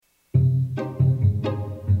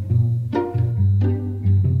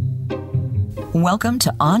Welcome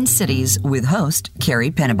to On Cities with host Carie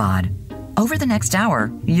Penabad. Over the next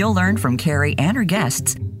hour, you'll learn from Carie and her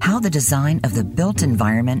guests how the design of the built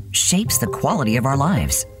environment shapes the quality of our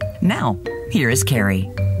lives. Now, here is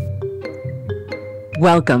Carie.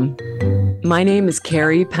 Welcome. My name is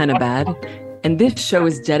Carie Penabad, and this show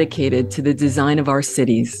is dedicated to the design of our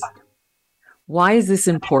cities. Why is this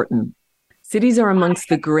important? Cities are amongst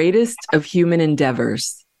the greatest of human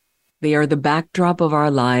endeavors. They are the backdrop of our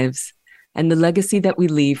lives and the legacy that we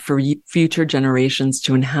leave for future generations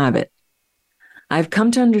to inhabit. I've come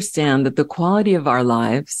to understand that the quality of our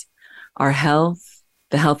lives, our health,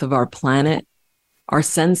 the health of our planet, our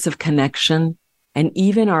sense of connection, and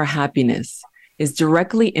even our happiness is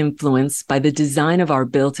directly influenced by the design of our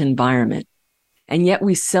built environment. And yet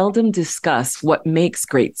we seldom discuss what makes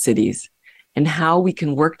great cities and how we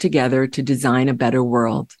can work together to design a better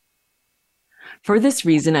world. For this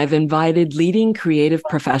reason, I've invited leading creative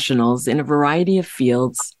professionals in a variety of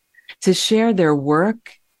fields to share their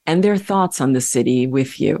work and their thoughts on the city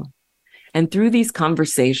with you. And through these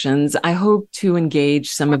conversations, I hope to engage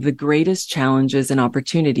some of the greatest challenges and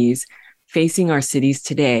opportunities facing our cities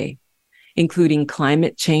today, including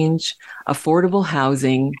climate change, affordable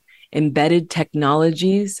housing, embedded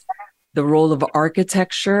technologies, the role of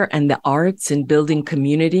architecture and the arts in building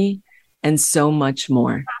community, and so much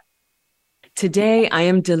more. Today, I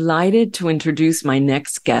am delighted to introduce my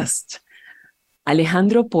next guest.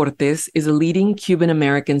 Alejandro Portes is a leading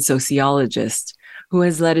Cuban-American sociologist who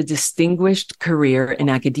has led a distinguished career in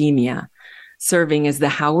academia, serving as the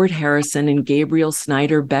Howard Harrison and Gabriel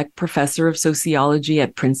Snyder Beck Professor of Sociology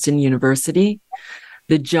at Princeton University,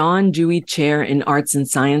 the John Dewey Chair in Arts and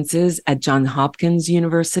Sciences at Johns Hopkins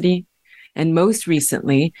University, and most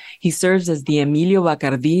recently, he serves as the Emilio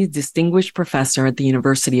Bacardí Distinguished Professor at the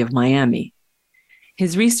University of Miami.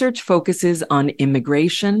 His research focuses on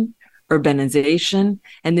immigration, urbanization,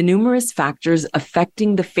 and the numerous factors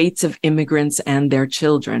affecting the fates of immigrants and their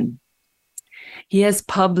children. He has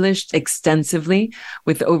published extensively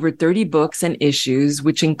with over 30 books and issues,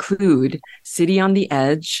 which include City on the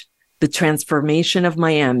Edge, The Transformation of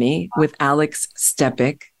Miami with Alex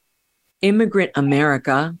Stepik, Immigrant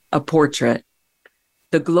America, A Portrait,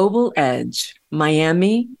 The Global Edge,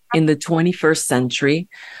 Miami in the 21st Century,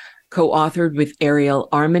 co-authored with Ariel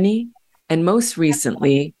Armony, and most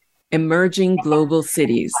recently, Emerging Global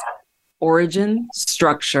Cities, Origin,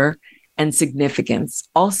 Structure, and Significance,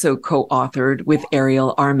 also co-authored with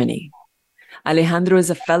Ariel Armony. Alejandro is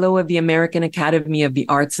a fellow of the American Academy of the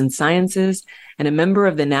Arts and Sciences and a member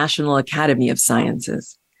of the National Academy of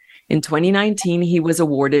Sciences. In 2019, he was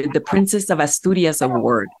awarded the Princess of Asturias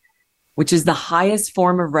Award, which is the highest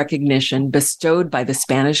form of recognition bestowed by the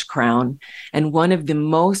Spanish crown and one of the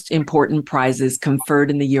most important prizes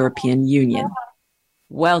conferred in the European Union.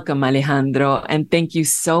 Welcome, Alejandro, and thank you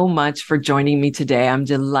so much for joining me today. I'm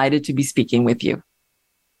delighted to be speaking with you.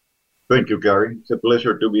 Thank you, Carie. It's a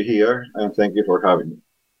pleasure to be here, and thank you for having me.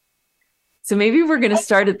 So maybe we're going to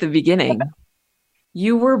start at the beginning.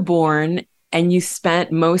 You were born and you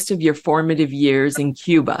spent most of your formative years in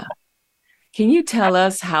Cuba. Can you tell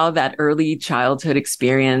us how that early childhood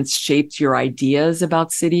experience shaped your ideas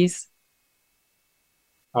about cities?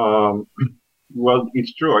 Well,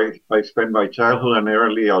 it's true. I spent my childhood and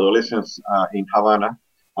early adolescence in Havana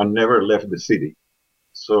and never left the city.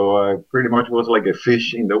 So I pretty much was like a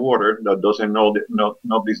fish in the water that doesn't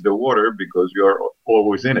notice the water because you are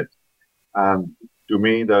always in it. And to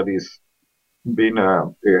me, that is being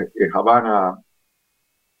a Havana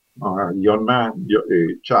young man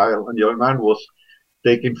was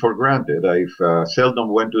taken for granted. I've seldom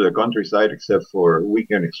went to the countryside except for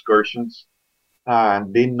weekend excursions,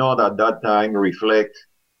 and did not at that time reflect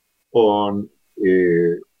on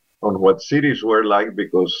what cities were like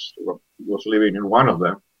because I was living in one of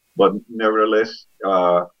them. But nevertheless,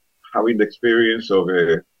 having the experience of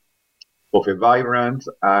a vibrant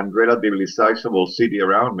and relatively sizable city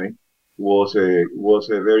around me was a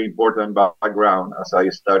very important background as I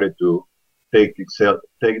started to take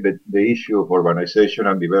the issue of urbanization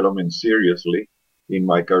and development seriously in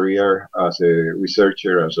my career as a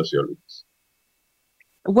researcher and sociologist.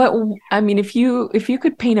 If you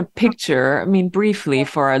could paint a picture, briefly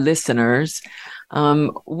for our listeners,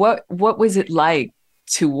 what was it like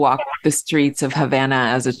to walk the streets of Havana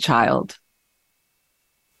as a child?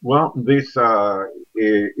 Well,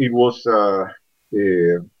 it was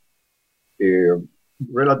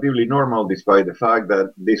relatively normal, despite the fact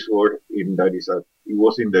that it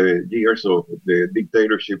was in the years of the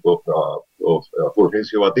dictatorship of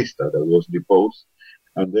Fulgencio Batista that was deposed,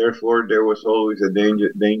 and therefore there was always a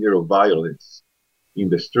danger of violence in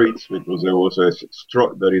the streets because there was a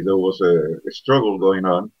struggle going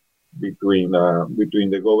on between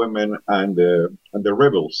the government and the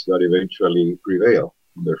rebels that eventually prevailed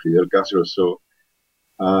under Fidel Castro. So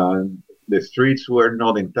the streets were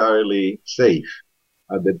not entirely safe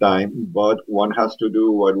at the time, but one has to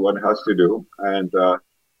do what one has to do. And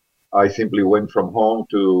I simply went from home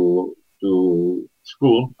to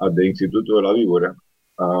school at the Instituto de la Víbora,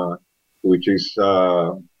 which is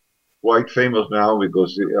quite famous now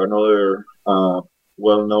because another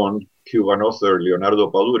well-known Cuban author, Leonardo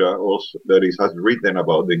Padura, also has written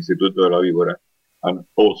about the Instituto de la Víbora and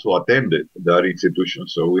also attended that institution.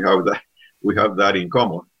 So we have that in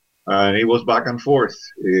common. And it was back and forth.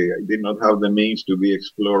 I did not have the means to be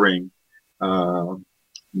exploring the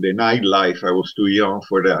nightlife. I was too young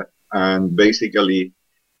for that. And basically,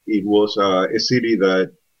 it was a city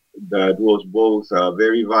that was both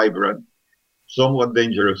very vibrant, somewhat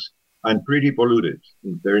dangerous, and pretty polluted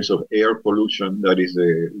in terms of air pollution. That is,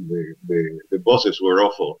 the buses were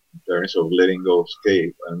awful in terms of letting go of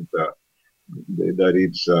escape, and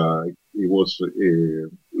it was.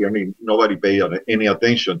 I mean, nobody paid any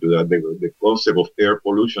attention to that. The concept of air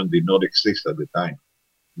pollution did not exist at the time,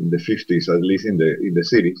 in the 50s, at least in the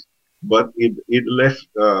cities. But it left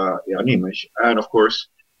an image, and of course,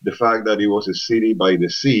 the fact that it was a city by the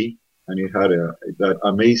sea, and it had that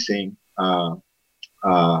amazing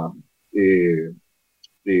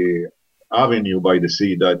the avenue by the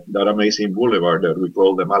sea, that amazing boulevard that we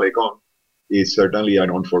call the Malecon, is certainly an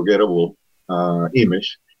unforgettable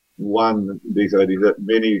image. One is that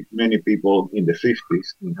many people in the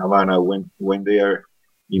 50s in Havana went there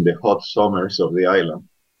in the hot summers of the island,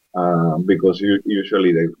 because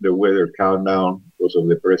usually the weather calmed down because of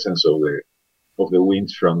the presence of the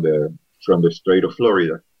winds from the Strait of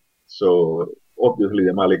Florida. So obviously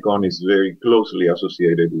the Malecon is very closely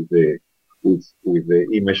associated with the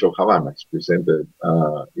image of Havana. It's presented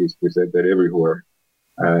everywhere,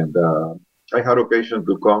 and I had occasion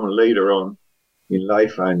to come later on in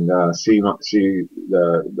life and see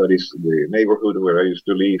that is the neighborhood where I used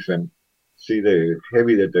to live, and see the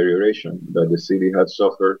heavy deterioration that the city had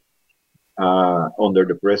suffered under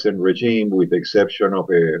the present regime, with the exception of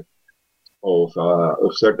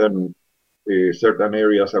certain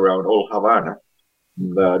areas around Old Havana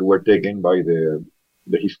that were taken by the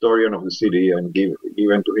historian of the city and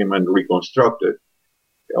given to him and reconstructed,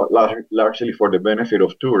 largely for the benefit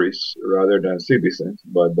of tourists rather than citizens,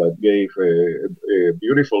 but that gave a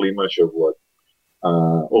beautiful image of what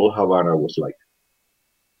Old Havana was like.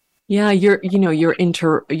 Yeah, your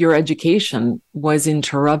education was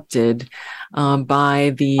interrupted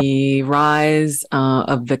by the rise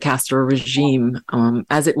of the Castro regime,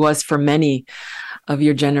 as it was for many of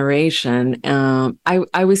your generation.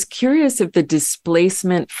 I was curious if the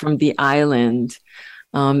displacement from the island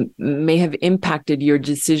may have impacted your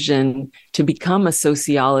decision to become a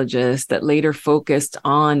sociologist that later focused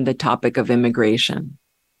on the topic of immigration.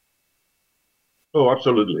 Oh,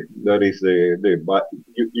 absolutely. That is but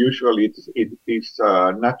usually it's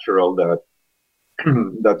natural that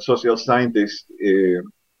that social scientists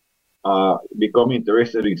become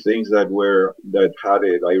interested in things that had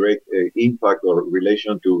a direct impact or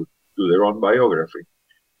relation to their own biography.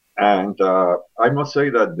 And I must say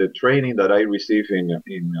that the training that I received in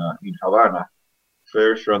Havana,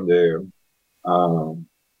 first from the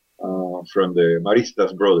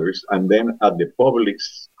Maristas brothers, and then at the public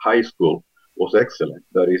high school, was excellent.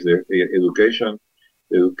 That is, the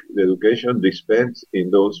education dispensed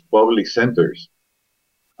in those public centers,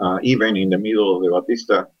 even in the middle of the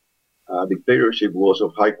Batista dictatorship, was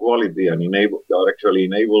of high quality and actually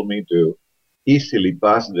enabled me to easily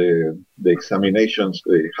pass the examinations,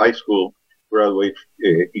 the high school graduate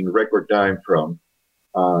in record time from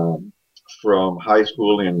high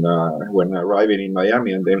school when arriving in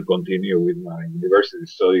Miami, and then continue with my university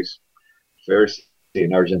studies first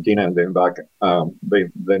in Argentina and then back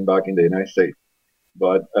in the United States.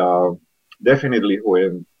 But definitely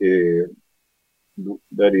when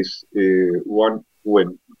that is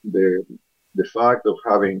when the fact of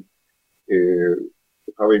having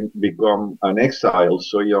become an exile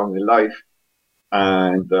so young in life,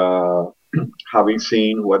 and having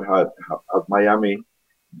seen what had Miami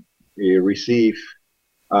received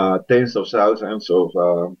tens of thousands of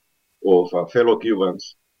fellow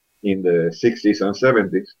Cubans in the 60s and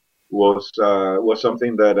 70s, was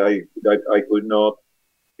something that I could not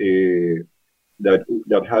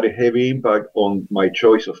that had a heavy impact on my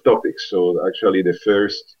choice of topics. So actually, the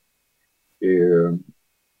first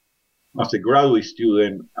as a graduate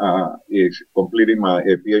student is completing my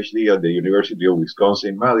PhD at the University of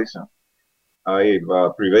Wisconsin-Madison.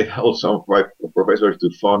 I've prevailed some professors to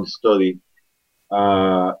fund study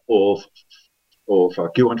of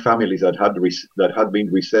Cuban families that had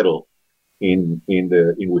been resettled in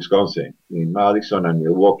Wisconsin, in Madison and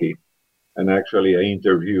Milwaukee, and actually I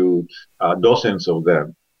interviewed dozens of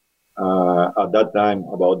them at that time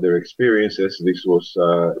about their experiences. This was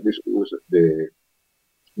the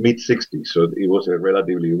mid '60s, so it was a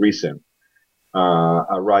relatively recent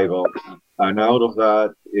arrival. And out of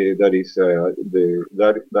that,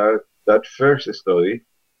 that first study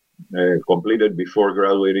completed before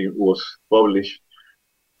graduating was published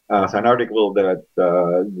as an article that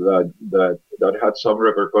had some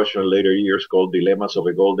repercussion later years called "Dilemmas of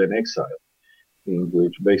a Golden Exile," in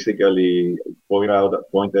which basically pointed out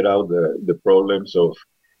the problems of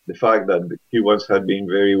the fact that the Cubans had been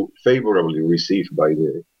very favorably received by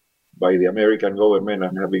the American government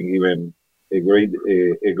and having given a great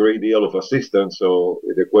deal of assistance. So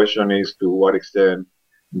the question is to what extent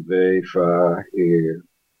they've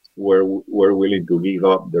were willing to give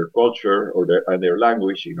up their culture and their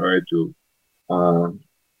language in order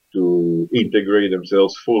to integrate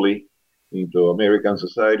themselves fully into American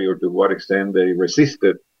society, or to what extent they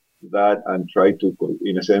resisted that and tried to,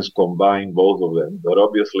 in a sense, combine both of them. But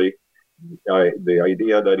obviously, the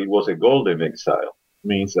idea that it was a golden exile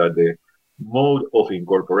means that the mode of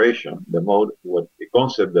incorporation, the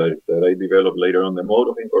concept that I developed later on, the mode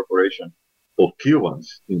of incorporation of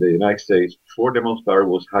Cubans in the United States, for the most part,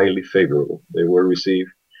 was highly favorable. They were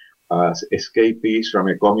received as escapees from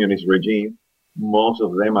a communist regime. Most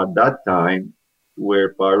of them at that time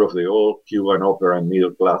were part of the old Cuban upper and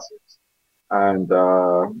middle classes, and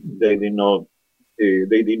they did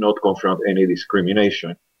not confront any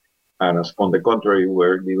discrimination, and on the contrary,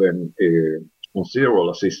 were given considerable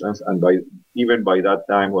assistance. And even by that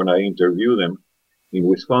time, when I interviewed them in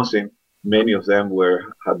Wisconsin, many of them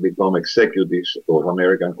had become executives of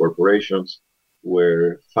American corporations,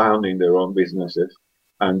 were founding their own businesses,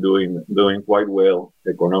 and doing quite well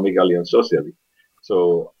economically and socially.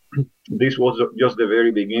 So this was just the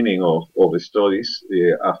very beginning of the studies.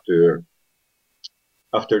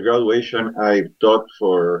 After graduation, I taught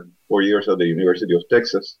for 4 years at the University of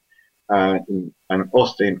Texas in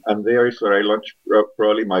Austin, and there is where I launched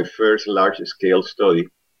probably my first large-scale study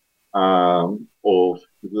of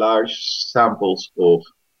large samples of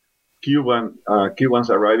Cubans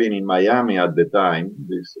arriving in Miami at the time.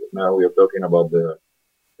 Now we are talking about the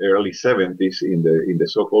early '70s in the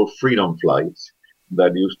so-called freedom flights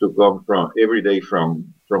that used to come every day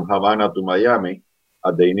from Havana to Miami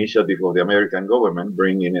at the initiative of the American government,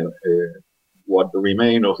 bringing what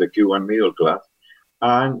remained of the Cuban middle class,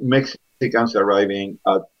 and Mexicans arriving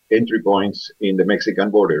at entry points in the Mexican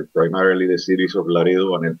border, primarily the cities of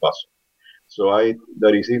Laredo and El Paso. So I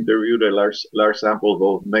interviewed a large sample of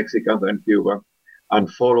both Mexicans and Cubans and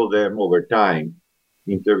followed them over time,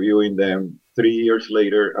 interviewing them 3 years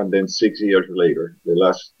later and then 6 years later. The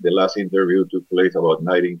last interview took place about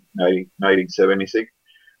 1976,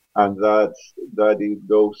 and that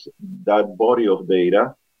body of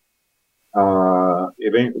data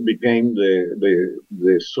became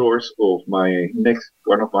the source of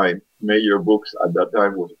one of my major books at that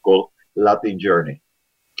time was called Latin Journey: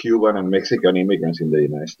 Cuban and Mexican Immigrants in the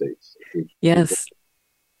United States. Yes.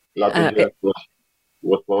 Latin Journey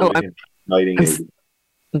was published in 1980.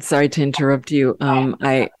 I'm sorry to interrupt you.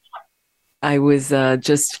 I was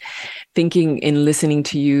just thinking in listening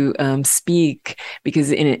to you speak,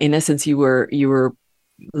 because in essence you were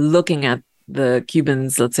looking at the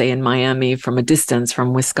Cubans, let's say in Miami from a distance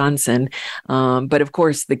from Wisconsin. But of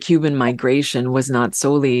course, the Cuban migration was not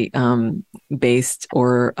solely based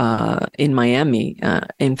or in Miami.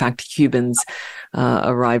 In fact, Cubans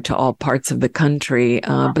arrived to all parts of the country.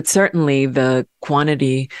 But certainly the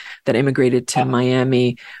quantity that immigrated to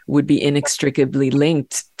Miami would be inextricably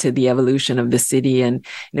linked to the evolution of the city. And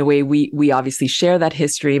in a way, we obviously share that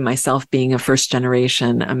history, myself being a first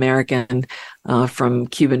generation American from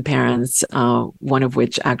Cuban parents, one of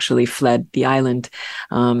which actually fled the island,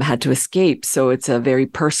 had to escape. So it's a very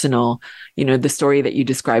personal, the story that you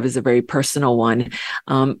describe is a very personal one.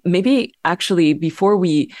 Maybe actually before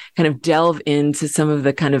we kind of delve into some of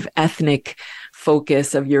the kind of ethnic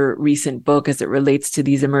focus of your recent book as it relates to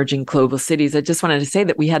these emerging global cities, I just wanted to say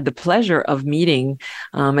that we had the pleasure of meeting,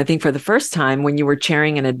 I think for the first time, when you were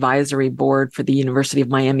chairing an advisory board for the University of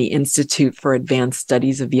Miami Institute for Advanced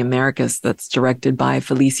Studies of the Americas that's directed by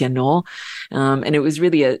Felicia Knoll. And it was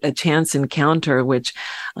really a chance encounter, which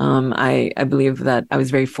I believe that I was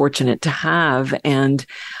very fortunate to have. And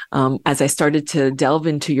as I started to delve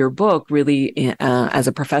into your book, really as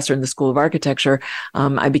a professor in the School of Architecture,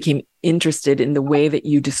 I became interested in the way that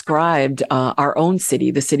you described our own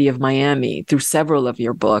city, the city of Miami, through several of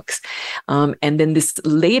your books. And then this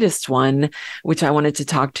latest one, which I wanted to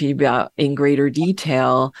talk to you about in greater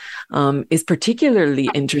detail, is particularly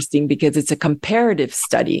interesting because it's a comparative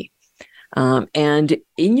study. And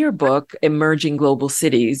in your book, Emerging Global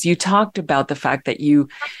Cities, you talked about the fact that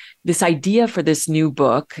this idea for this new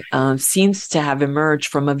book seems to have emerged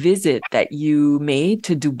from a visit that you made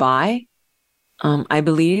to Dubai, I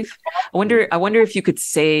believe. I wonder if you could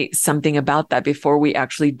say something about that before we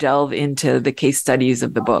actually delve into the case studies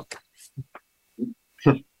of the book.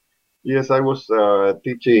 Yes, I was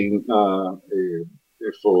teaching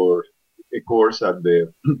for a course at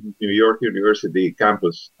the New York University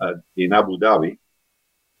campus in Abu Dhabi.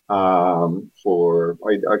 I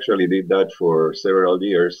actually did that for several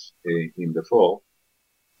years in the fall.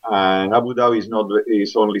 And Abu Dhabi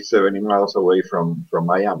is only 70 miles away from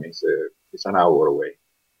Miami. It's an hour away.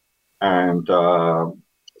 And from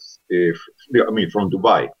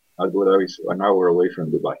Dubai. Abu Dhabi is an hour away from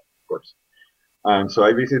Dubai, of course. And so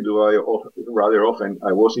I visit Dubai rather often.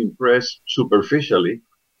 I was impressed superficially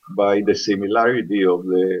by the similarity of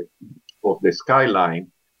the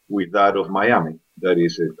skyline with that of Miami. That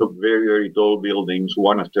is, very, very tall buildings,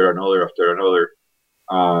 one after another.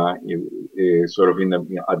 Sort of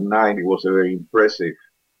at night, it was a very impressive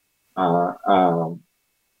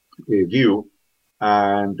view,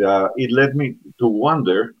 and it led me to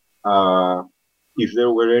wonder if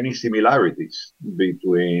there were any similarities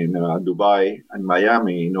between Dubai and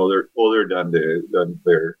Miami in other than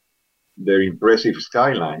their impressive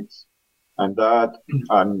skylines, and that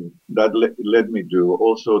led me to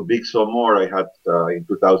also dig some more. I had in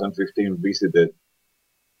 2015 visited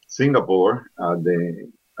Singapore at the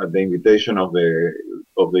invitation of the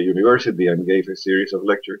university and gave a series of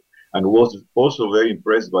lectures, and was also very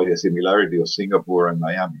impressed by the similarity of Singapore and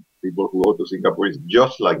Miami. People who go to Singapore is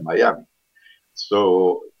just like Miami.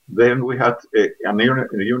 So then we had a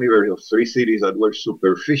universe of three cities that were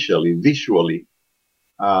superficially, visually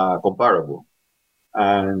comparable.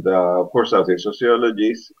 And of course, as a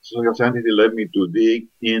sociologist, social scientist led me to dig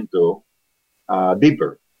into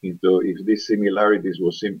deeper into if these similarities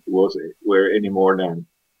were any more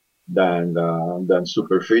than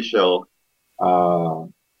superficial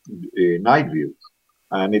night views.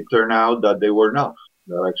 And it turned out that they were not.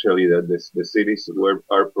 That actually, that the cities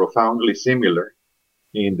are profoundly similar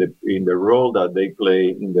in the role that they play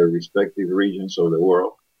in their respective regions of the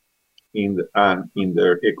world, in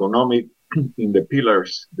their economic, in the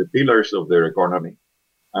pillars of their economy,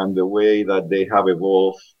 and the way that they have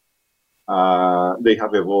evolved. And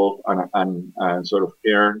sort of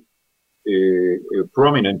earned a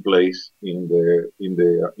prominent place in the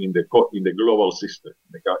global system,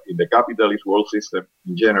 in the capitalist world system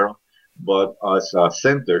in general, but as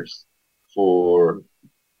centers for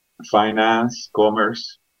finance,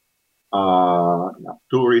 commerce,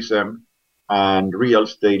 tourism, and real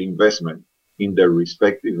estate investment in their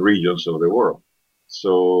respective regions of the world.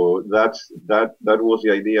 So that was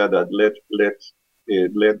the idea that led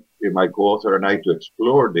my co-author and I to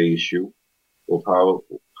explore the issue of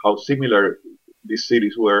how similar these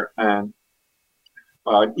cities were, and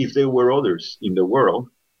if there were others in the world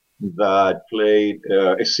that played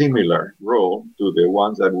a similar role to the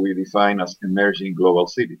ones that we define as emerging global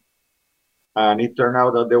cities. And it turned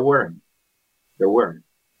out that there weren't.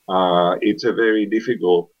 It's very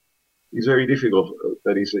difficult.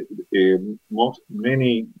 That is,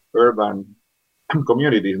 many urban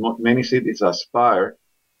communities, many cities aspire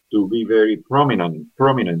to be very prominent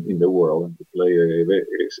in the world and to play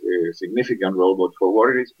a significant role, but for what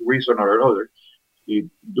reason or another,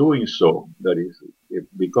 doing so, that is,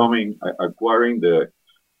 acquiring the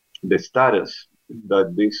status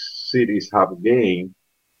that these cities have gained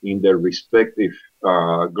in their respective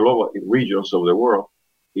global regions of the world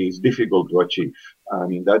is difficult to achieve.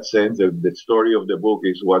 And in that sense, the story of the book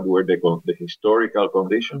is what were the historical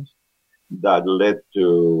conditions that led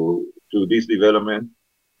to this development.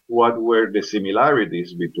 What were the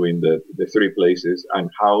similarities between the three places, and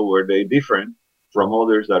how were they different from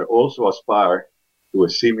others that also aspire to a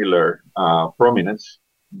similar prominence,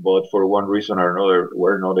 but for one reason or another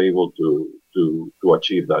were not able to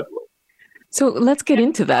achieve that goal. So let's get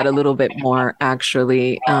into that a little bit more,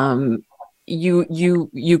 actually. You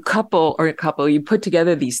put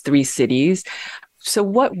together these three cities. So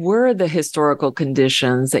what were the historical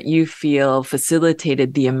conditions that you feel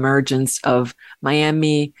facilitated the emergence of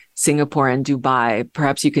Miami, Singapore, and Dubai?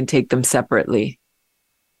 Perhaps you can take them separately.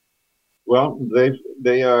 Well,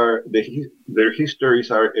 their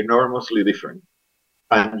histories are enormously different,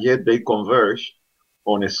 and yet they converge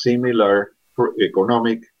on a similar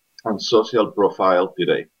economic and social profile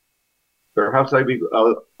today? Perhaps I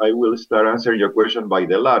will start answering your question by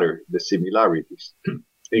the latter, the similarities,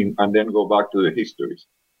 and then go back to the histories.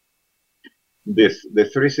 The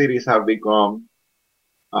three cities have become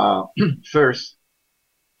uh, first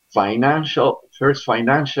financial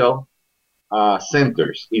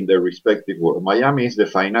centers in their respective world. Miami is the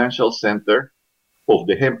financial center of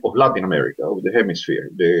of Latin America, of the hemisphere.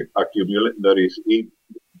 The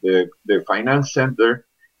finance center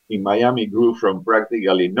in Miami grew from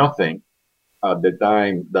practically nothing at the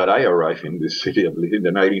time that I arrived in this city, I believe in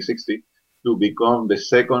the 1960s, to become the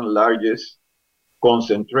second largest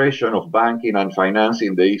concentration of banking and finance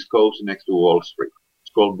in the East Coast next to Wall Street.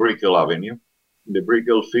 It's called Brickell Avenue. The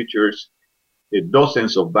Brickell features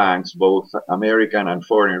dozens of banks, both American and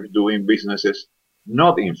foreign, doing businesses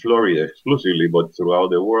not in Florida exclusively, but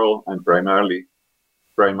throughout the world and primarily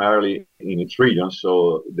in its region.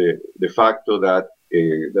 So the fact that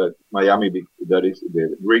that Miami, that is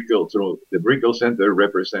the Brickell Center,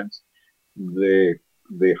 represents the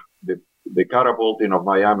the the catapulting of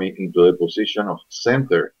Miami into the position of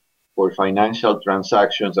center for financial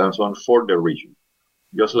transactions and so on for the region.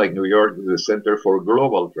 Just like New York is the center for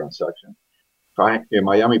global transactions,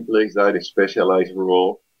 Miami plays that specialized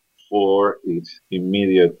role for its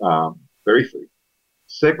immediate periphery.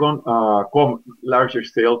 Second, larger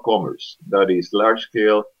scale commerce. That is large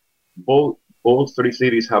scale. All three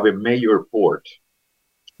cities have a major port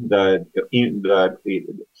that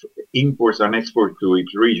imports and exports to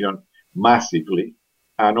its region massively,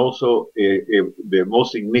 and also the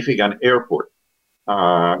most significant airport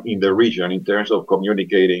in the region in terms of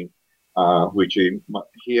communicating, which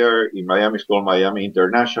here in Miami is called Miami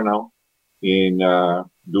International, in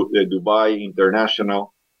Dubai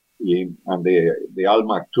International, and the Al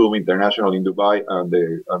Maktoum International in Dubai, and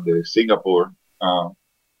the Singapore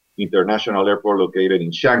International Airport located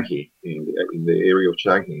in Shanghai, in the area of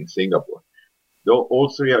Shanghai in Singapore. Though all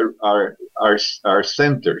three are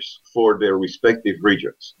centers for their respective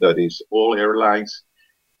regions. That is, all airlines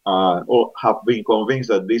all have been convinced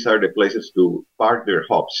that these are the places to park their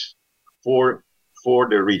hubs for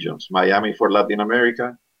the regions. Miami for Latin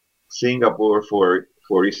America, Singapore for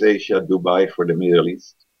East Asia, Dubai for the Middle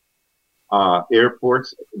East.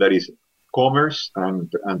 Airports, that is commerce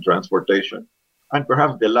and transportation. And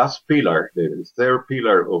perhaps the last pillar, the third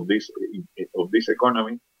pillar of this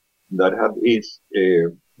economy, is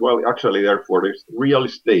actually therefore is real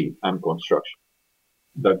estate and construction.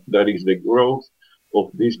 That is the growth of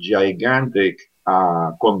these gigantic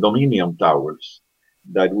condominium towers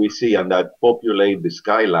that we see and that populate the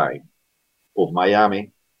skyline of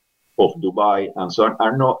Miami, of Dubai, and so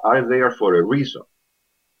on, are there for a reason.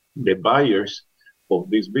 The buyers of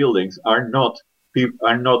these buildings are not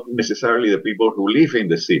necessarily the people who live in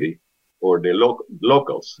the city or the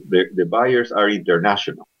locals. The buyers are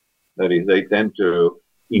international. That is, they tend to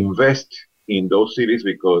invest in those cities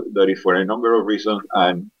because that is for a number of reasons,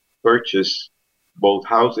 and purchase both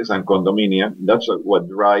houses and condominium. That's what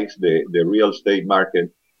drives the real estate market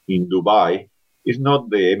in Dubai. It's not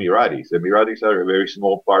the Emiratis. The Emiratis are a very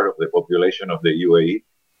small part of the population of the UAE.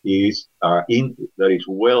 That is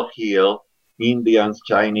well-heeled Indians,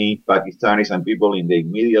 Chinese, Pakistanis, and people in the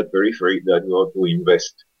immediate periphery that go to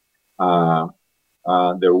invest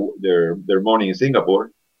their money in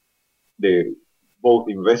Singapore. They both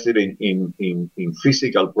invested in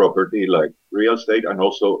physical property like real estate, and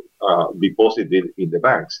also deposited in the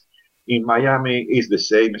banks. In Miami, is the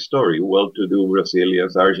same story. Well-to-do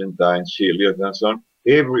Brazilians, Argentines, Chileans, and so on.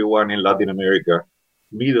 Everyone in Latin America,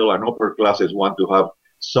 middle and upper classes, want to have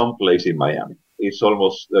some place in Miami. It's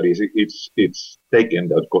almost it's taken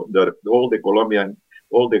that all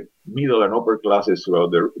the middle and upper classes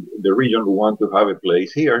throughout the region want to have a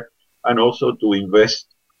place here, and also to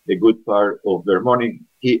invest a good part of their money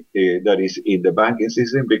that is in the banking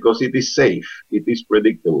system, because it is safe, it is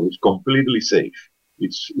predictable, it's completely safe.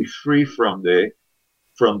 It's free from the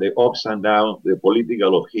ups and downs, the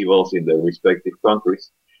political upheavals in the respective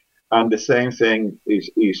countries. And the same thing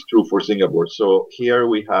is true for Singapore. So here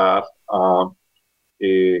we have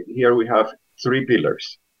three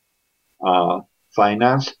pillars: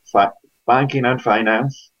 banking and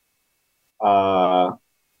finance, a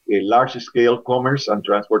large-scale commerce and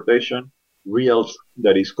transportation,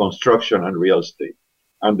 that is construction and real estate.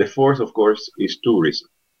 And the fourth, of course, is tourism.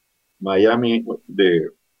 Miami, the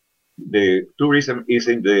tourism is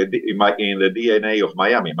in the DNA of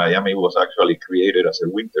Miami. Miami was actually created as a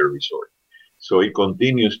winter resort. So it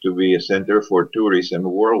continues to be a center for tourism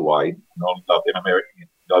worldwide, not Latin America.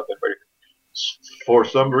 For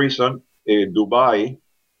some reason, Dubai,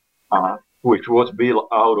 which was built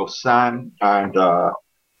out of sand and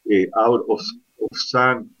out of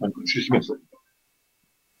sand. And excuse me, let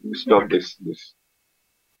me stop this.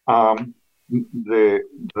 The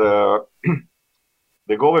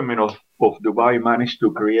the government of Dubai managed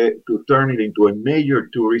to turn it into a major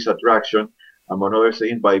tourist attraction, among other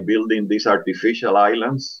things, by building these artificial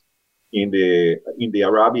islands in the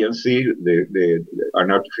Arabian Sea.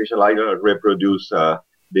 An artificial island reproduce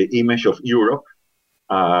the image of Europe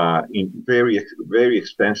in very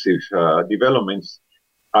expensive developments,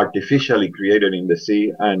 artificially created in the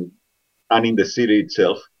sea and in the city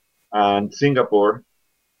itself. And Singapore,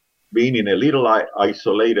 being in a little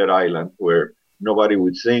isolated island where nobody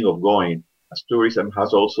would think of going, as tourism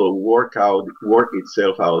has also worked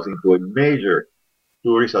itself out into a major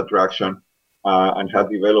tourist attraction, and has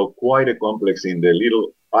developed quite a complex in the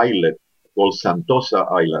little islet called Sentosa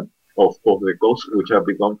Island of the coast, which have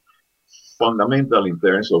become fundamental in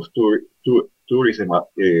terms of tourism,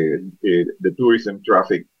 the tourism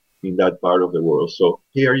traffic in that part of the world. So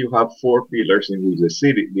here you have four pillars in which the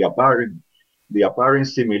city, the apparent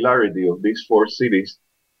similarity of these four cities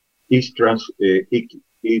is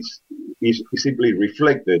simply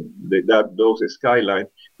reflected, that those skylines,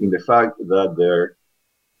 in the fact that their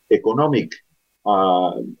economic,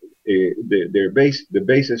 the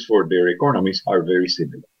basis for their economies are very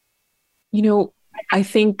similar. You know, I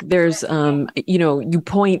think there's, you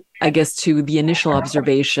point, I guess, to the initial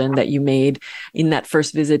observation that you made in that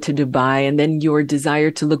first visit to Dubai, and then your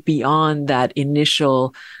desire to look beyond that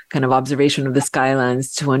initial kind of observation of the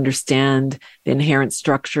skylines to understand the inherent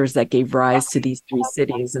structures that gave rise to these three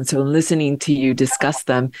cities. And so in listening to you discuss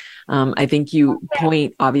them, I think you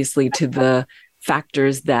point obviously to the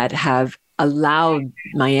factors that have allowed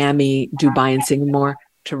Miami, Dubai, and Singapore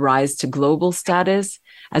to rise to global status,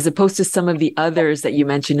 as opposed to some of the others that you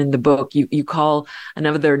mentioned in the book. You call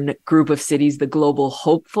another group of cities the global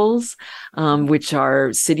hopefuls, which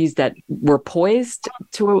are cities that were poised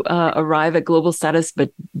to arrive at global status,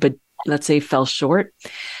 but let's say fell short.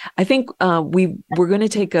 I think we're going to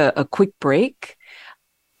take a quick break.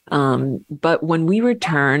 But when we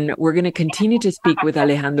return, we're going to continue to speak with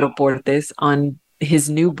Alejandro Portes on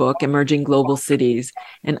his new book, Emerging Global Cities.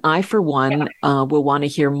 And I, for one, will want to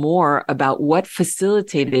hear more about what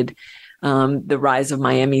facilitated the rise of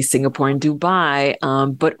Miami, Singapore, and Dubai,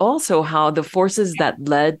 but also how the forces that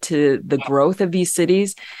led to the growth of these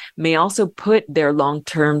cities may also put their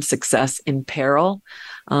long-term success in peril.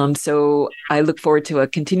 So I look forward to a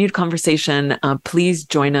continued conversation. Please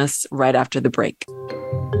join us right after the break.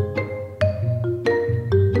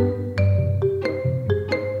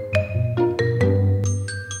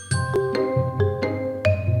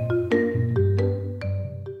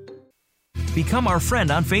 Become our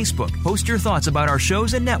friend on Facebook. Post your thoughts about our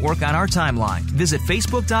shows and network on our timeline. Visit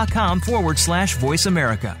facebook.com/Voice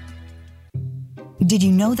America. Did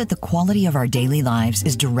you know that the quality of our daily lives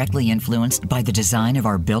is directly influenced by the design of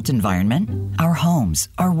our built environment? Our homes,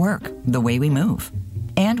 our work, the way we move,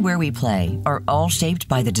 and where we play are all shaped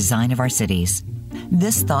by the design of our cities.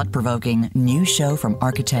 This thought-provoking new show from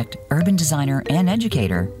architect, urban designer, and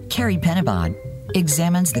educator, Carie Penabad,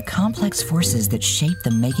 examines the complex forces that shape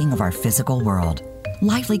the making of our physical world.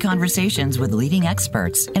 Lively conversations with leading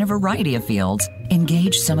experts in a variety of fields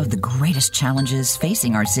engage some of the greatest challenges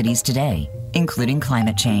facing our cities today, including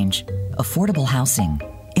climate change, affordable housing,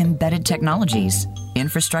 embedded technologies,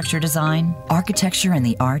 infrastructure design, architecture and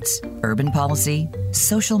the arts, urban policy,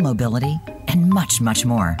 social mobility, and much, much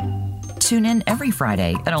more. Tune in every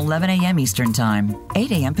Friday at 11 a.m. Eastern Time,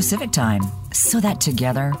 8 a.m. Pacific Time, so that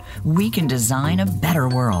together we can design a better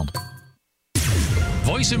world.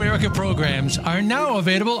 Voice America programs are now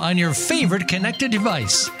available on your favorite connected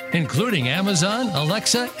device, including Amazon,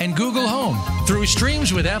 Alexa, and Google Home. Through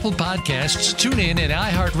streams with Apple Podcasts, TuneIn, and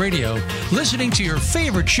iHeartRadio, listening to your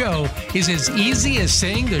favorite show is as easy as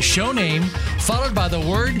saying the show name followed by the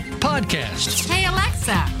word podcast. Hey,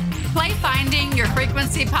 Alexa, play Finding Your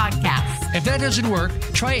Frequency podcast. If that doesn't work,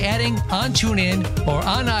 try adding on TuneIn or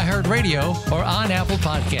on iHeartRadio or on Apple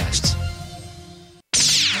Podcasts.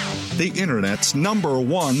 The Internet's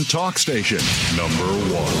 #1 talk station.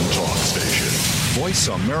 #1 talk station.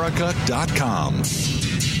 VoiceAmerica.com.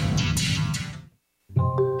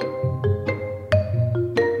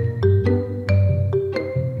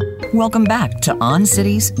 Welcome back to On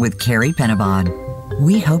Cities with Carie Penabad.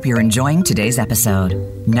 We hope you're enjoying today's episode.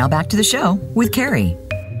 Now back to the show with Carie.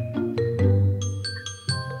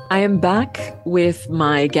 I am back with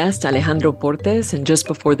my guest, Alejandro Portes, and just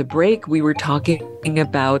before the break, we were talking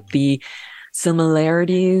about the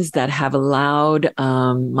similarities that have allowed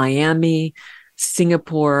Miami,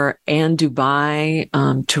 Singapore, and Dubai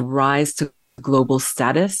to rise to global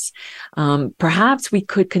status. Perhaps we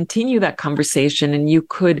could continue that conversation, and you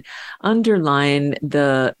could underline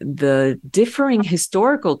the differing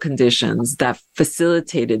historical conditions that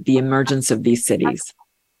facilitated the emergence of these cities.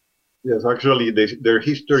 Yes, actually, their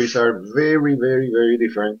histories are very, very, very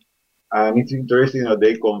different. And it's interesting that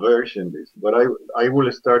they converge in this. But I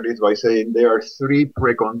will start this by saying there are three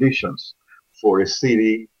preconditions for a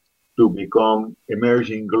city to become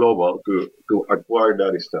emerging global, to acquire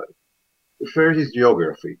that status. The first is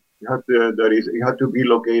geography. It had to be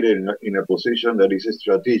located in a position that is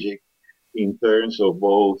strategic in terms of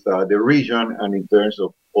both the region and in terms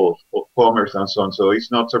of commerce and so on. So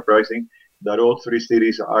it's not surprising that all three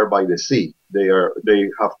cities are by the sea. They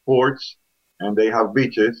have ports and they have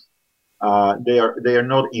beaches. They are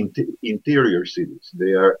not interior cities.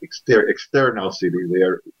 They are external cities. They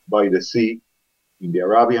are by the sea, in the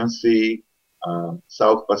Arabian Sea,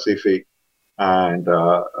 South Pacific, and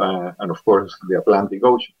of course the Atlantic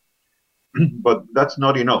Ocean. But that's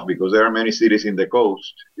not enough, because there are many cities in the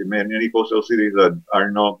coast, many coastal cities that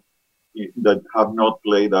have not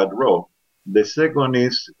played that role. The second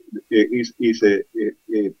is a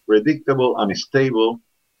predictable and stable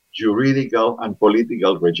juridical and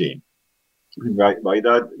political regime. Right, by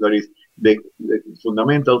that is the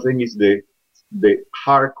fundamental thing is the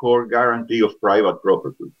hardcore guarantee of private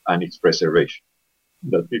property and its preservation.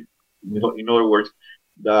 In other words,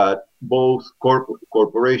 that both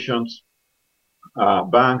corporations,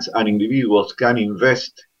 banks, and individuals can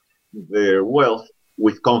invest their wealth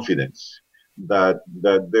with confidence that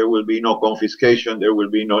there will be no confiscation, there will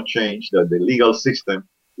be no change, that the legal system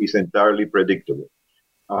is entirely predictable.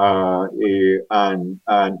 And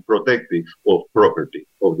protective of property,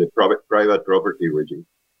 of the private property regime.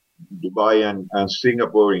 Dubai and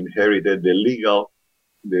Singapore inherited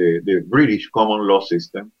the British common law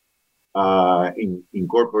system,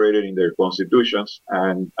 incorporated in their constitutions,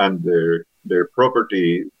 and their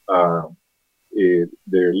property, the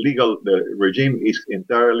regime is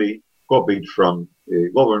entirely copied from,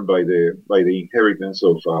 governed by the inheritance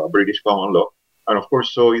of British common law. And of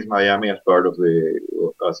course, so is Miami as part of the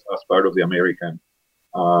American,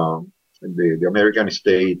 the American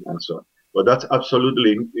state and so on. But that's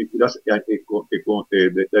absolutely,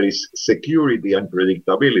 that is security and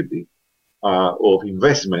predictability of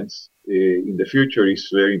investments in the future is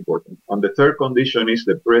very important. And the third condition is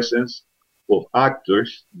the presence of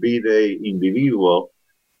actors, be they individual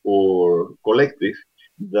or collective,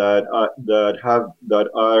 that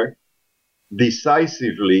are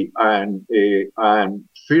decisively and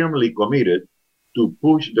firmly committed to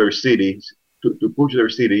push their city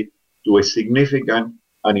to a significant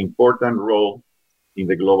and important role in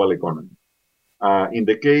the global economy. In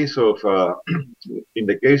the case of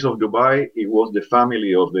Dubai, it was the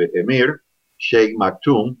family of the emir, Sheikh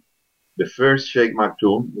Maktoum, the first Sheikh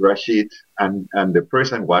Maktoum, Rashid, and the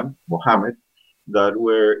present one, Mohammed, that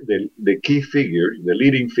were the key figures, the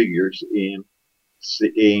leading figures in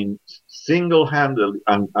single-handed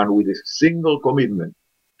and with a single commitment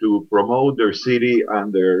to promote their city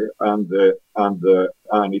and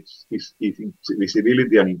its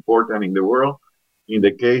visibility and importance in the world. In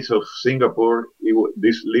the case of Singapore,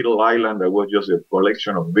 this little island that was just a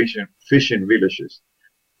collection of fishing villages,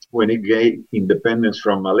 when it gained independence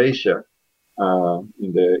from Malaysia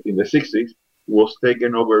in the 60s, was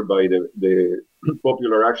taken over by the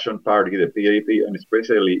Popular Action Party, the PAP, and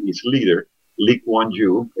especially its leader, Lee Kuan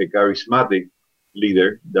Yew, a charismatic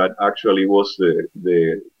leader that actually was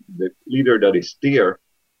the leader that steered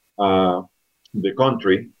the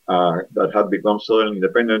country that had become suddenly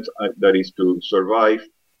independent, that is to survive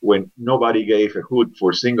when nobody gave a hoot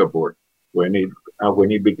for Singapore. When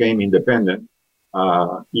it became independent,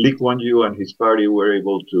 Lee Kuan Yew and his party were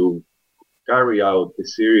able to carry out a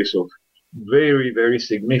series of very, very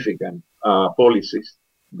significant policies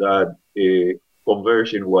that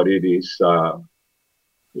converge in what it is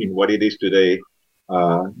today,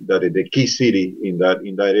 that is the key city in that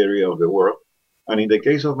area of the world. And in the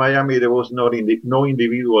case of Miami, there was no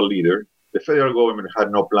individual leader. The federal government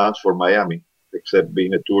had no plans for Miami, except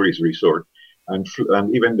being a tourist resort. And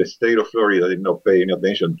even the state of Florida did not pay any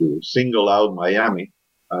attention to single out Miami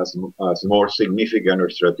as more significant or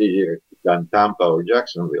strategic than Tampa or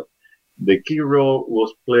Jacksonville. The key role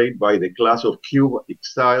was played by the class of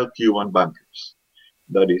exiled Cuban bankers.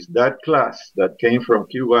 That is, that class that came from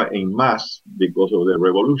Cuba en masse because of the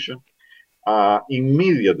revolution,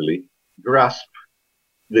 immediately grasped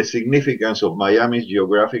the significance of Miami's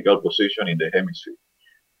geographical position in the hemisphere.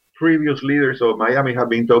 Previous leaders of Miami have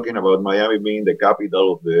been talking about Miami being the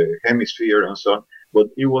capital of the hemisphere and so on, but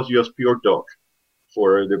it was just pure talk.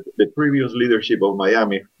 for the previous leadership of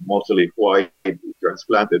Miami, mostly white,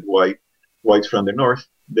 transplanted whites from the north.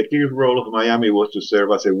 The key role of Miami was to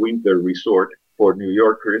serve as a winter resort for New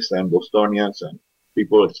Yorkers and Bostonians and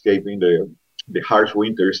people escaping the harsh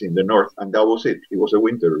winters in the north, and that was it. It was a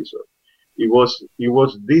winter resort. It was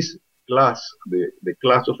this class, the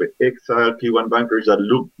class of exiled Cuban bankers that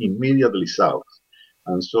looked immediately south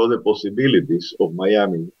and saw the possibilities of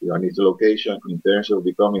Miami and its location in terms of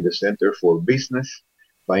becoming the center for business,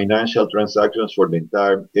 financial transactions for the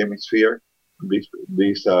entire hemisphere. These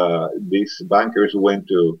bankers went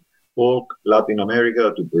to all Latin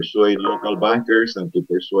America to persuade local bankers and to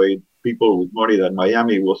persuade people with money that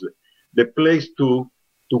Miami was the place to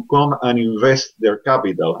come and invest their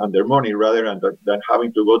capital and their money rather than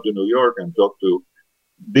having to go to New York and talk to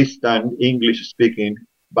distant English-speaking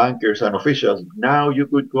bankers and officials. Now you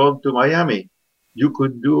could go to Miami. You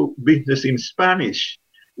could do business in Spanish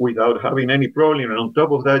without having any problem. And on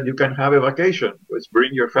top of that, you can have a vacation. Just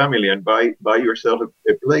bring your family and buy yourself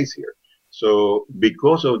a place here. So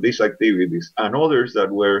because of these activities and others that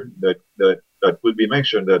could be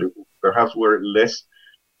mentioned that perhaps were less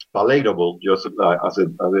palatable just as a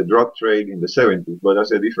drug trade in the 70s, but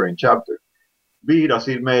that's a different chapter. Be it as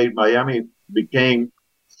it may, Miami became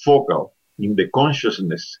focal in the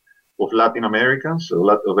consciousness of Latin Americans,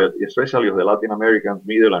 especially of the Latin American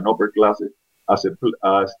middle and upper classes, as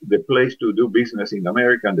the place to do business in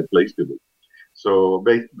America and the place to be. So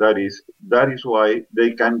that is why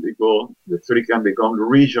the three can become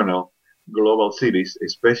regional global cities,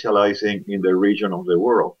 specializing in the region of the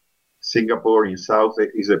world. Singapore in South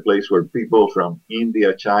is a place where people from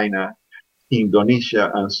India, China, Indonesia,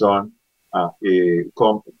 and so on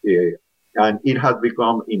come, and it has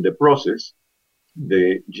become in the process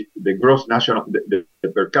the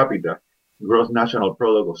per capita gross national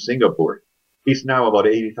product of Singapore is now about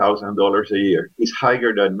 $80,000 a year. It's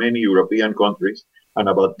higher than many European countries and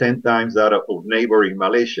about 10 times that of neighboring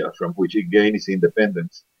Malaysia, from which it gained its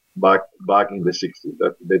independence back in the 60s.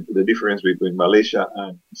 The difference between Malaysia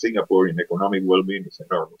and Singapore in economic well-being is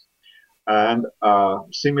enormous. And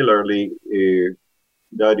similarly,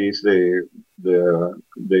 that is the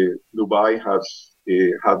Dubai has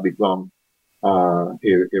become a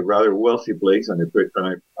rather wealthy place and a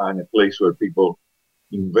place where people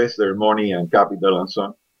invest their money and capital and so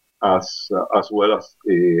on, as well as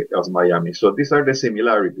Miami. So these are the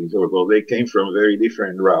similarities, although they came from very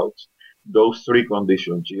different routes. Those three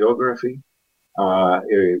conditions: geography, a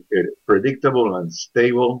predictable and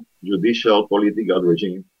stable judicial political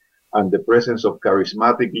regime, and the presence of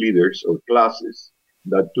charismatic leaders or classes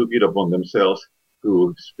that took it upon themselves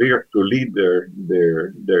to lead their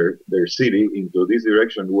city into this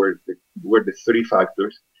direction were the three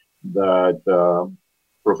factors that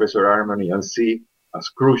Professor Armony and see as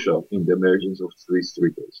crucial in the emergence of these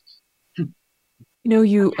three cases.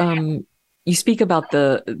 You speak about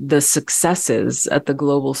the successes at the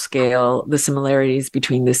global scale, the similarities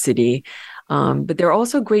between the city, but there are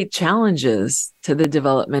also great challenges to the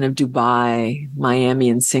development of Dubai, Miami,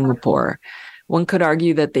 and Singapore. One could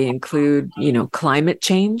argue that they include, climate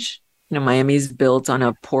change. Miami is built on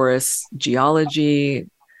a porous geology.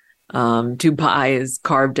 Dubai is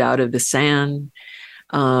carved out of the sand.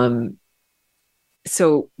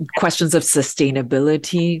 So questions of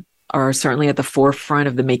sustainability are certainly at the forefront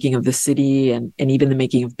of the making of the city and even the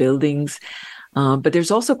making of buildings. But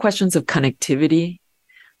there's also questions of connectivity.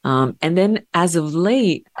 And then as of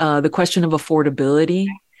late, the question of affordability,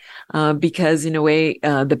 because in a way,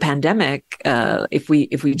 the pandemic, if we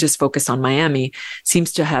just focus on Miami,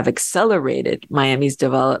 seems to have accelerated Miami's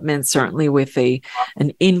development, certainly with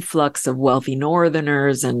an influx of wealthy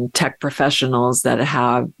Northerners and tech professionals that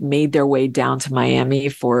have made their way down to Miami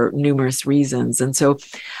for numerous reasons. And so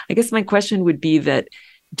I guess my question would be that,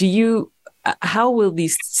 how will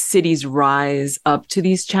these cities rise up to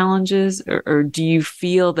these challenges, or do you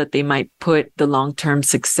feel that they might put the long-term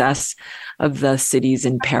success of the cities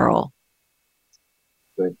in peril?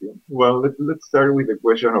 Thank you. Well, let's start with the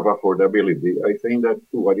question of affordability. I think that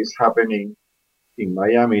what is happening in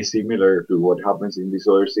Miami is similar to what happens in this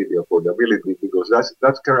other city, affordability, because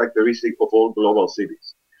that's characteristic of all global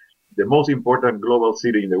cities. The most important global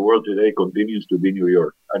city in the world today continues to be New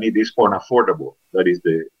York, and it is unaffordable. That is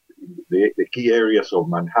the key areas of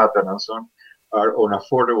Manhattan and so on are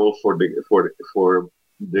unaffordable for the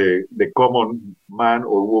common man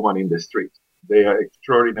or woman in the street. They are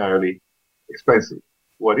extraordinarily expensive.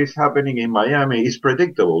 What is happening in Miami is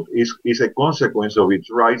predictable. Is a consequence of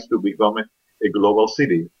its rise to become a global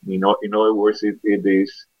city. In other words, it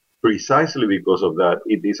is precisely because of that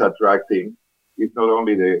it is attracting it's not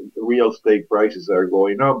only the real estate prices that are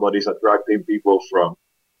going up, but it's attracting people from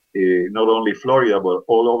not only Florida, but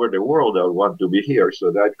all over the world that want to be here.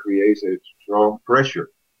 So that creates a strong pressure.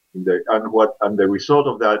 And the result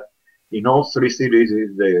of that in all three cities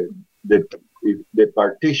is the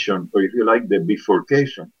partition, or if you like, the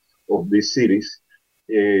bifurcation of these cities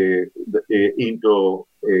into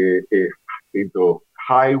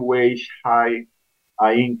high wage, high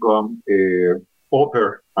income,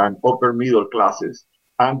 upper and upper middle classes,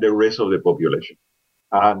 and the rest of the population.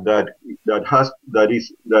 And that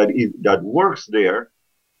works there,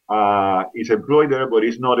 is employed there, but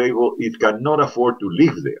it cannot afford to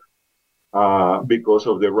live there because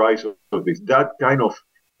of the rise of this. That kind of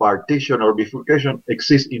partition or bifurcation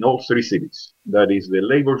exists in all three cities. That is the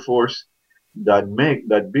labor force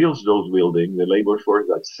that builds those buildings, the labor force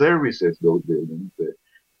that services those buildings,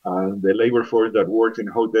 and the labor force that works in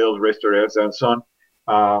hotels, restaurants, and so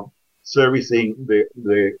on, servicing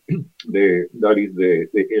the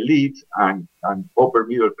elite and upper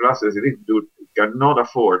middle classes. It cannot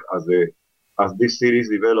afford, as these cities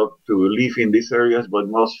develop, to live in these areas, but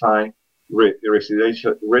must find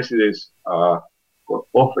residents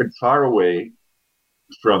often far away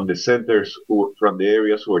from the centers, from the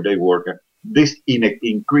areas where they work. This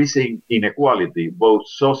increasing inequality, both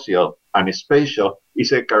social and spatial,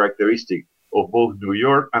 is a characteristic of both New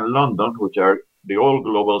York and London, which are the old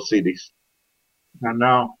global cities, and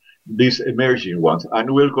now these emerging ones. And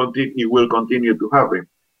it will continue to happen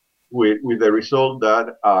with the result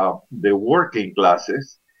that the working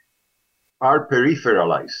classes are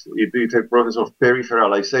peripheralized. It is a process of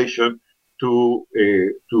peripheralization to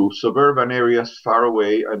suburban areas far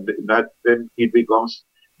away, and then it becomes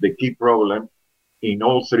the key problem in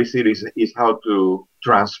all three cities is how to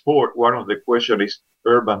transport. One of the questions is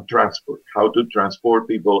urban transport, how to transport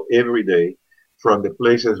people every day from the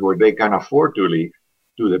places where they can afford to live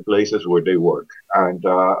to the places where they work. And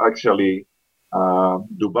actually,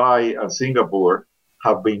 Dubai and Singapore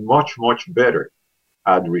have been much, much better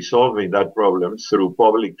at resolving that problem through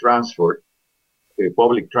public transport, a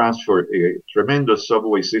tremendous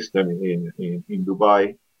subway system in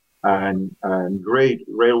Dubai, and great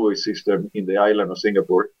railway system in the island of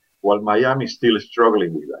Singapore, while Miami is still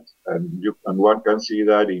struggling with that. And one can see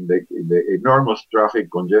that in the enormous traffic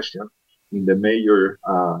congestion in the major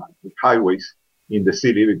highways in the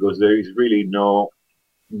city, because there is really no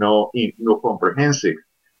comprehensive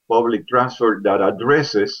public transport that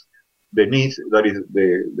addresses the needs. That is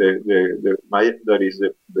the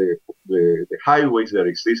highways that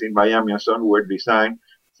exist in Miami and so on were designed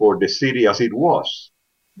for the city as it was,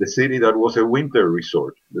 the city that was a winter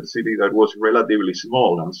resort, the city that was relatively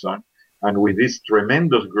small and so on. And with this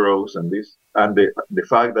tremendous growth and the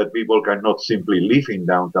fact that people cannot simply live in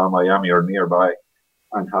downtown Miami or nearby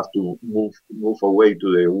and have to move away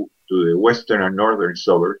to the western and northern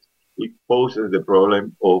suburbs, it poses the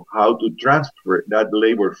problem of how to transfer that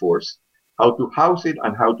labor force, how to house it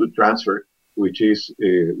and how to transfer, which is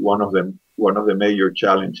one of the major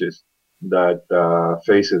challenges that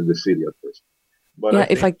faces the city at first. But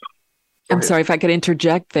yeah, I'm sorry if I could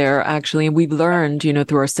interject there, actually. And we've learned,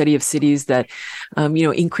 through our study of cities that,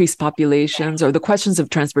 increased populations or the questions of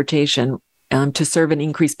transportation to serve an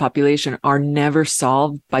increased population are never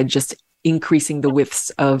solved by just increasing the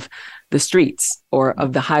widths of the streets or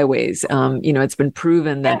of the highways. It's been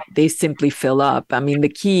proven that they simply fill up. I mean, the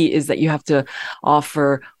key is that you have to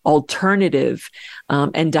offer alternative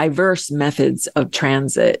and diverse methods of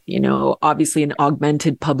transit. Obviously an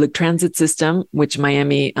augmented public transit system, which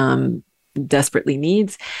Miami desperately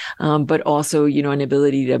needs, but also, an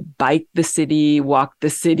ability to bike the city, walk the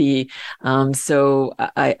city. So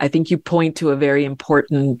I think you point to a very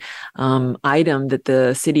important item that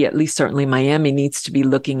the city, at least certainly Miami, needs to be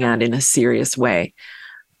looking at in a serious way.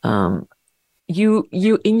 You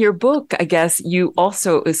in your book, I guess you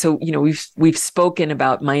also, we've spoken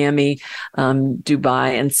about Miami,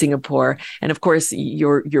 Dubai, and Singapore, and of course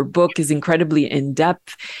your book is incredibly in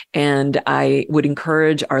depth, and I would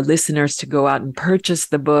encourage our listeners to go out and purchase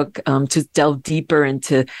the book to delve deeper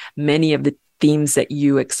into many of the themes that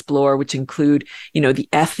you explore, which include, the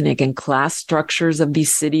ethnic and class structures of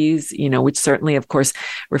these cities, which certainly, of course,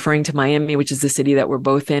 referring to Miami, which is the city that we're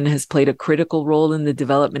both in, has played a critical role in the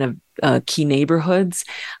development of key neighborhoods,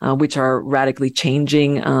 which are radically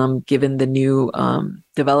changing given the new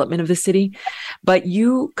development of the city. But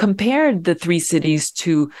you compared the three cities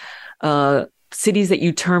to cities that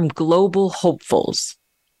you term global hopefuls.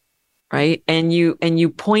 right? And you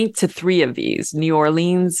point to three of these: New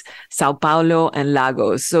Orleans, Sao Paulo, and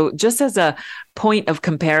Lagos. So just as a point of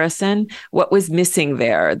comparison, what was missing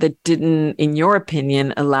there that didn't, in your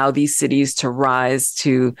opinion, allow these cities to rise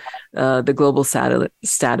to the global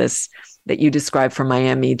status that you described for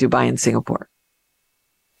Miami, Dubai, and Singapore?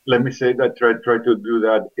 Let me say that, try to do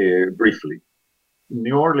that briefly.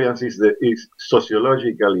 New Orleans is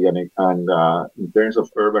sociologically and in terms of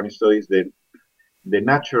urban studies, the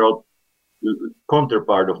natural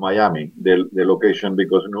counterpart of Miami, the location,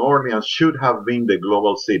 because New Orleans should have been the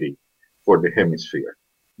global city for the hemisphere.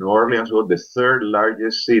 New Orleans was the third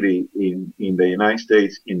largest city in the United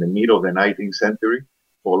States in the middle of the 19th century,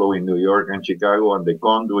 following New York and Chicago, and the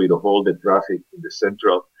conduit of all the traffic in the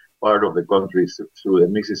central part of the country through the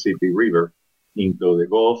Mississippi River into the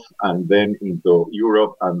Gulf and then into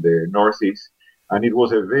Europe and the Northeast. And it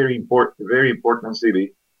was a very important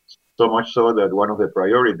city, so much so that one of the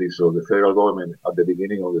priorities of the federal government at the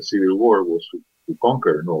beginning of the Civil War was to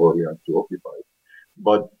conquer New Orleans, to occupy it.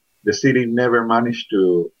 But the city never managed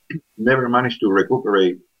to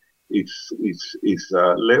recuperate its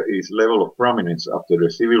level of prominence after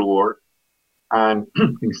the Civil War, and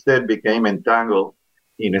instead became entangled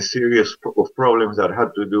in a series of problems that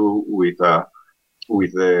had to do with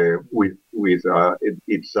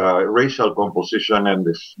its racial composition and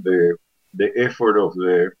the effort of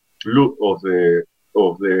the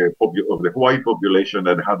white population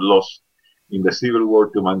that had lost in the Civil War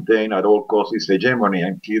to maintain at all costs its hegemony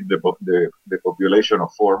and keep the population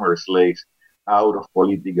of former slaves out of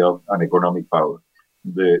political and economic power.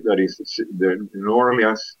 The New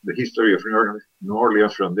Orleans, the history of New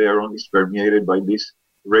Orleans from there on is permeated by these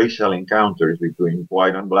racial encounters between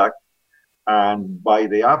white and black, and by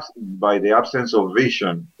the absence of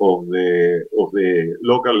vision of the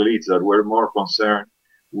local elites that were more concerned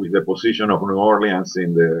with the position of New Orleans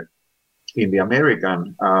in the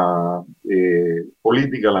American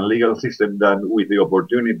political and legal system than with the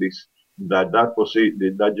opportunities that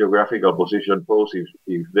geographical position poses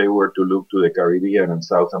if they were to look to the Caribbean and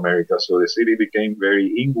South America. So the city became very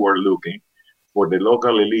inward looking for the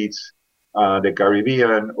local elites. The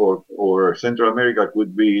Caribbean or Central America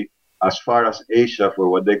could be as far as Asia for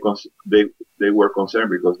what they were concerned,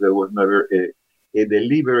 because there was never a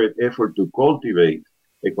deliberate effort to cultivate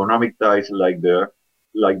economic ties like the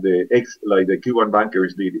Cuban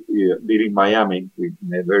bankers did in Miami,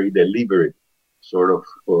 in a very deliberate sort of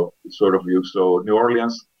view. So New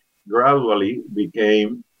Orleans gradually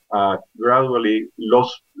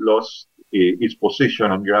lost its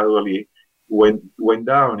position and gradually went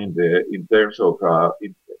down in terms of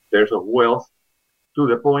wealth, to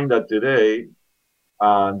the point that today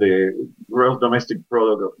the gross domestic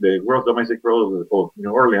product of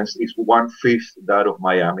New Orleans is 1/5 that of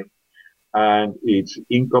Miami, and its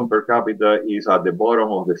income per capita is at the bottom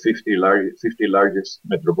of the 50 largest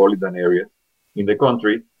metropolitan areas in the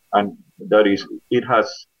country, and that is, it has,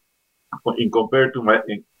 in compared to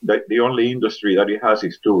the only industry that it has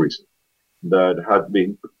is tourism, that has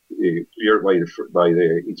been cleared by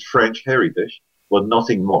its French heritage, but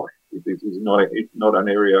nothing more. It's not an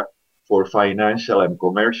area for financial and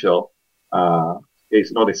commercial.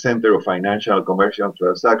 It's not a center of financial and commercial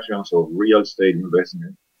transactions or real estate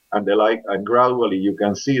investment and the like. And gradually, you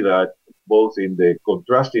can see that both in the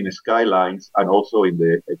contrasting skylines and also in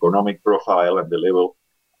the economic profile and the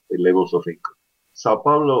levels of income. Sao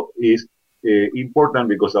Paulo is important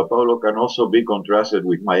because Sao Paulo can also be contrasted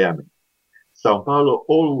with Miami. Sao Paulo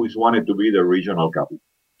always wanted to be the regional capital.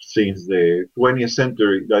 Since the 20th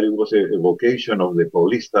century, that it was a vocation of the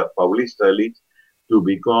Paulista elite to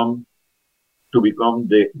become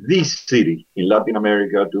the city in Latin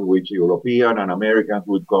America to which European and Americans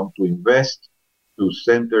would come to invest, to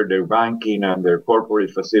center their banking and their corporate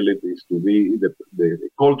facilities, to be the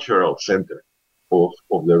cultural center of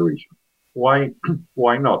the region. Why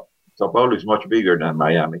not? Sao Paulo is much bigger than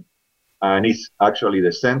Miami, and it's actually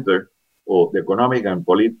the center of the economic and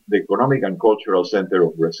cultural center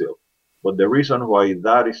of Brazil. But the reason why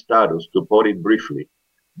that status, to put it briefly,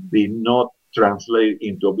 did not translate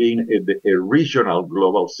into being a regional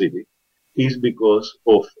global city is because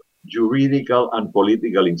of juridical and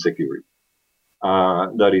political insecurity.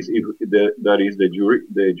 That is the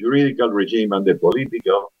juridical regime and the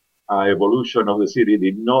political evolution of the city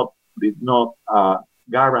did not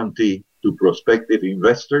guarantee to prospective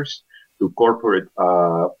investors, to corporate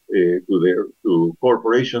to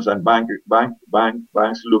corporations and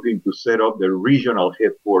banks looking to set up their regional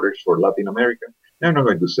headquarters for Latin America. They're not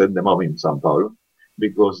going to set them up in Sao Paulo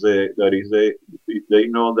because they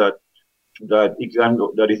know that that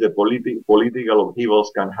the political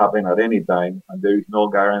upheavals can happen at any time, and there is no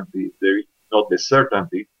guarantee, there is not the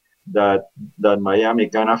certainty that Miami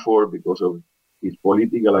can afford because of its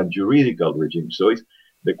political and juridical regime. So it's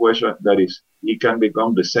the question that is, it can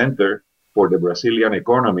become the center for the Brazilian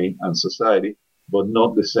economy and society, but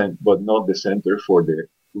not the center for the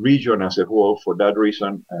region as a whole. For that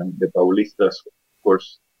reason, and the Paulistas, of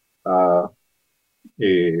course,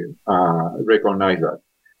 recognize that.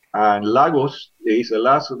 And Lagos is the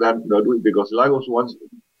last because Lagos once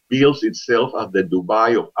bills itself as the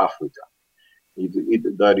Dubai of Africa.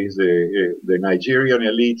 That is the Nigerian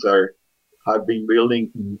elites have been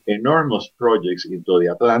building enormous projects into the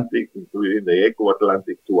Atlantic, including the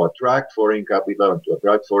Eco-Atlantic, to attract foreign capital and to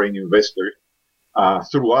attract foreign investors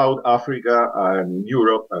throughout Africa and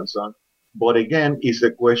Europe and so on. But again, it's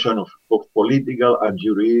a question of political and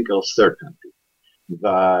juridical certainty.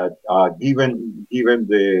 That given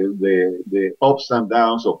the ups and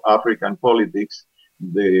downs of African politics,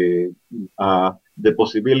 the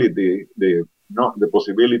possibility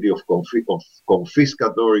of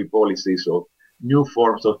confiscatory policies, of new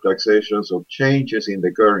forms of taxations, of changes in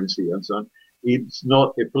the currency and so on, it's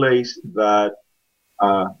not a place that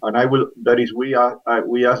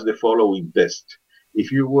we ask the following test: if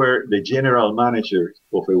you were the general manager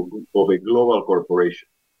of a global corporation,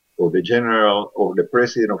 or the general or the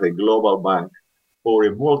president of a global bank, or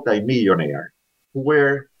a multimillionaire,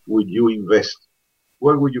 where would you invest?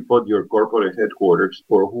 Where would you put your corporate headquarters,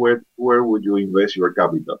 or where would you invest your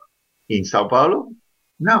capital? In Sao Paulo?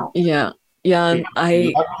 No. Yeah.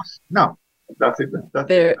 No. That's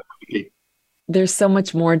it. There's so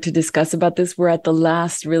much more to discuss about this. We're at the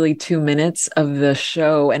last really 2 minutes of the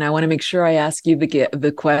show, and I want to make sure I ask you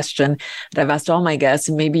the question that I've asked all my guests,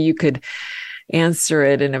 and maybe you could answer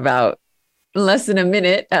it in about less than a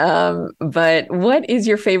minute. But what is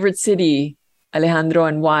your favorite city, Alejandro,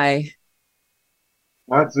 and why?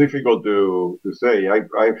 That's difficult to say. I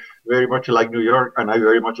very much like New York, and I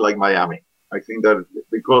very much like Miami. I think that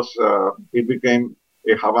because it became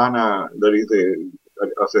a Havana,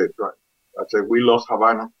 we lost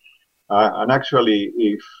Havana. And actually,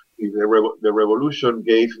 if the revolution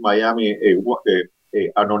gave Miami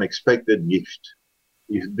an unexpected gift.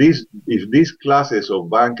 If these classes of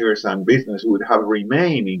bankers and business would have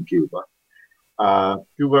remained in Cuba,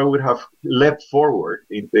 Cuba would have leapt forward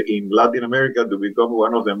in Latin America to become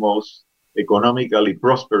one of the most economically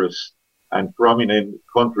prosperous and prominent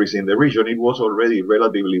countries in the region. It was already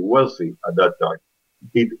relatively wealthy at that time.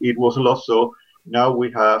 It was lost. So now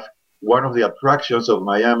we have one of the attractions of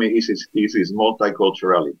Miami is its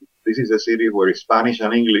multiculturality. This is a city where Spanish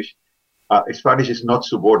and English, Spanish is not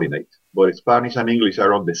subordinate, but Spanish and English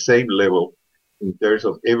are on the same level in terms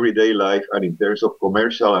of everyday life and in terms of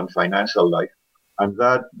commercial and financial life. And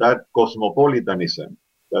that cosmopolitanism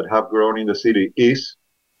that have grown in the city is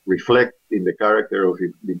reflect in the character of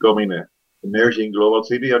it becoming an emerging global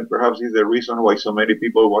city, and perhaps is the reason why so many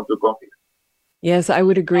people want to come here. Yes, I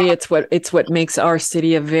would agree. It's what makes our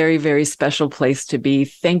city a very, very special place to be.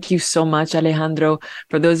 Thank you so much, Alejandro.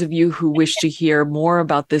 For those of you who wish to hear more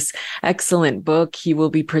about this excellent book, he will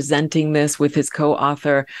be presenting this with his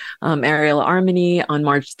co-author, Ariel Armony, on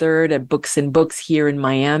March 3rd at Books and Books here in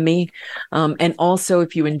Miami. And also,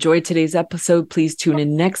 if you enjoyed today's episode, please tune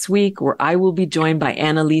in next week, where I will be joined by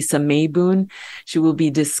Annalisa Mayboon. She will be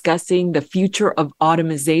discussing the future of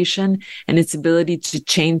automation and its ability to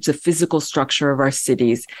change the physical structure of our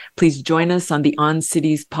cities. Please join us on the On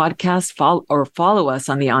Cities podcast, follow us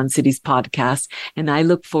on the On Cities podcast, and I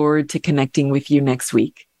look forward to connecting with you next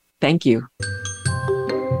week. Thank you.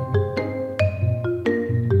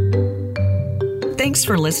 Thanks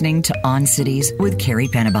for listening to On Cities with Carie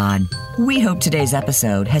Penabad. We hope today's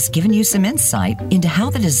episode has given you some insight into how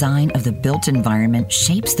the design of the built environment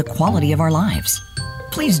shapes the quality of our lives.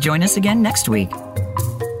 Please join us again next week.